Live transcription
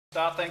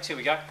Start things, here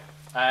we go.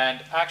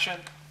 And action.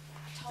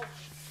 What?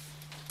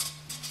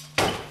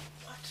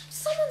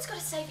 Someone's got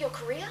to save your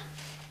career.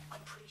 I'm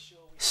pretty sure.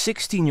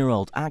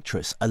 16-year-old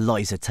actress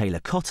Eliza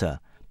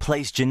Taylor-Cotter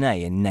plays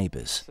Janae in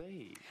Neighbours.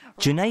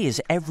 Janae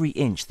is every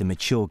inch the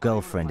mature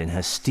girlfriend in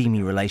her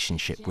steamy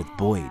relationship with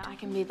Boyd. I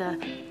can be the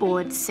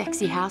bored,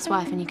 sexy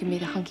housewife and you can be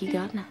the hunky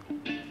gardener.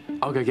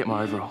 I'll go get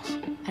my overalls.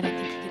 I don't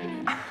think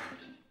you can.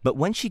 But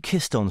when she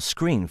kissed on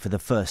screen for the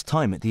first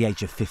time at the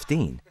age of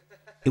 15,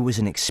 it was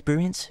an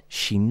experience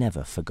she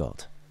never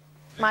forgot.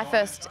 My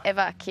first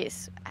ever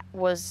kiss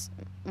was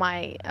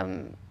my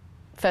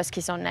first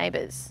kiss on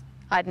Neighbours.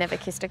 I'd never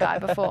kissed a guy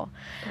before.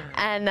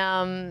 And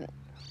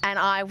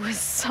I was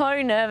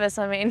so nervous,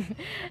 I mean,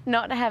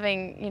 not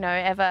having, you know,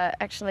 ever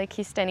actually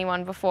kissed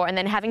anyone before and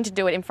then having to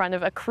do it in front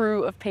of a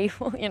crew of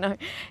people, you know.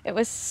 It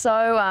was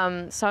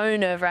so, so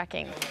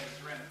nerve-wracking.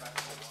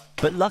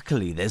 But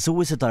luckily, there's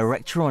always a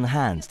director on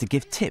hand to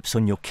give tips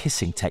on your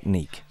kissing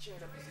technique.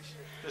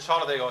 Just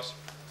hold it there, guys.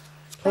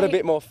 Put a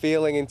bit more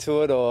feeling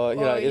into it, or, you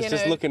know, it's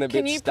just looking a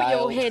bit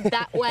stale. Can you put your head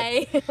that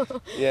way?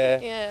 Yeah.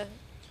 Yeah.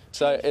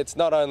 So it's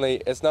not only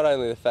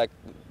the fact,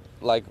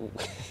 like,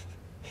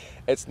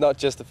 it's not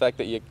just the fact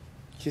that you're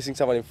kissing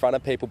someone in front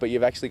of people, but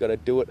you've actually got to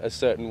do it a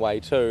certain way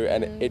too,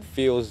 and it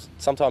feels,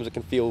 sometimes it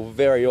can feel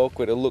very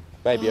awkward. It'll look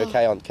maybe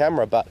okay on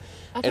camera, but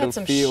it'll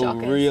feel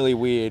really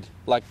weird,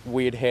 like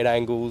weird head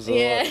angles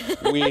or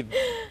weird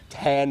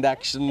hand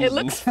actions. It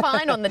looks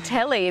fine on the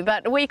telly,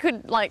 but we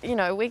could, like, you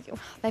know,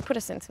 they put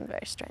us in some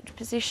very strange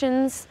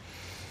positions.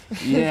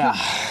 Yeah.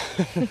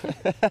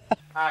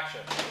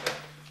 Action.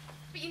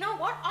 But you know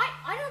what?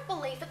 I don't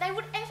believe that they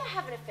would ever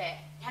have an affair.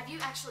 Have you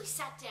actually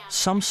sat down?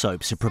 Some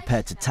soaps are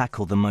prepared to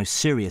tackle the most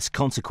serious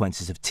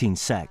consequences of teen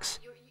sex,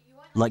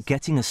 like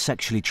getting a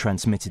sexually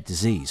transmitted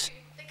disease.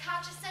 They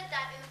can't just said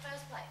that in the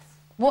first place.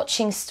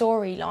 Watching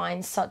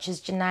storylines such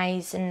as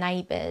Janae's and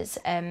Neighbours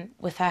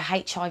with her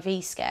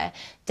HIV scare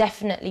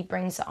definitely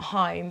brings it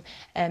home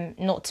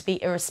not to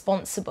be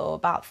irresponsible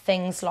about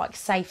things like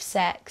safe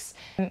sex,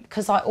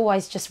 because I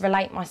always just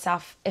relate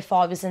myself if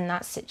I was in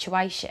that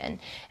situation,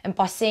 and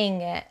by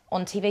seeing it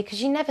on TV,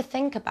 because you never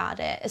think about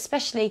it,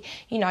 especially,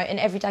 you know, in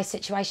everyday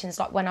situations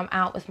like when I'm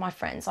out with my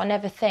friends. I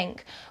never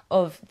think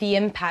of the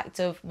impact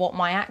of what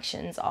my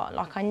actions are,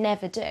 like I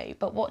never do,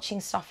 but watching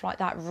stuff like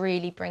that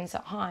really brings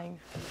it home.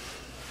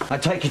 I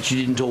take it you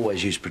didn't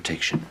always use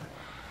protection?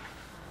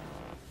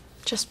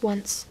 Just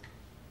once.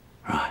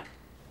 Right.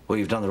 Well,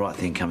 you've done the right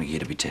thing coming here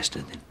to be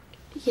tested, then.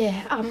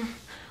 Yeah,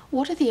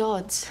 what are the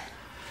odds?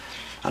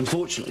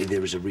 Unfortunately,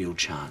 there is a real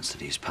chance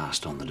that he's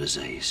passed on the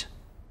disease.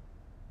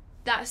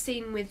 That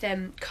scene with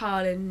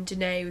Kyal and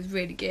Janae was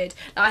really good.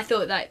 I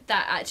thought that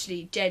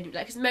actually genuinely,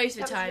 like, because most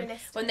of the time,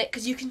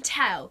 because you can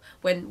tell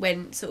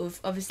when sort of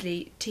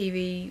obviously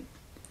TV,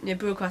 you know,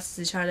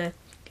 broadcasters are trying to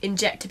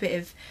inject a bit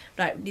of,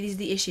 like, these are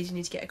the issues you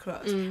need to get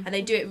across, and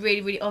they do it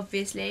really, really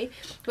obviously.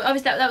 But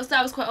obviously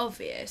that was quite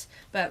obvious,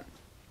 but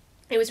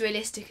it was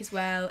realistic as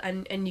well,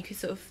 and you could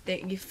sort of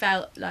think, you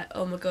felt like,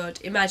 oh my god,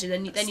 imagine,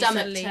 then you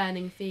suddenly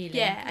turning feeling.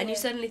 Yeah, and you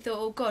suddenly thought,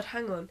 oh god,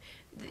 hang on,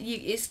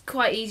 it's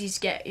quite easy to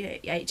get, you know,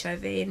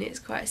 HIV, and it's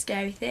quite a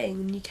scary thing,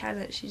 and you can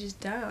actually just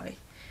die,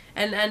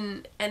 and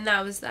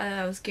that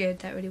was good.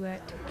 That really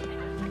worked.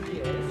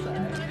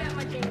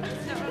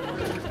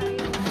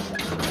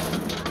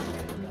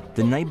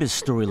 The Neighbours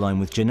storyline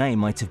with Janae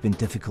might have been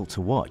difficult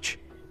to watch,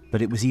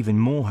 but it was even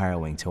more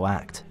harrowing to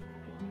act.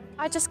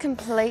 I just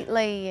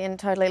completely and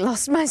totally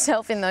lost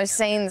myself in those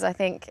scenes, I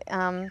think,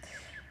 to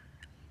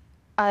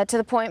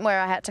the point where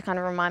I had to kind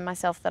of remind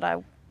myself that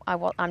I'm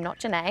not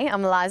Janae,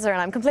 I'm Eliza,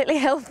 and I'm completely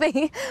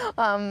healthy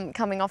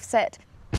coming off set.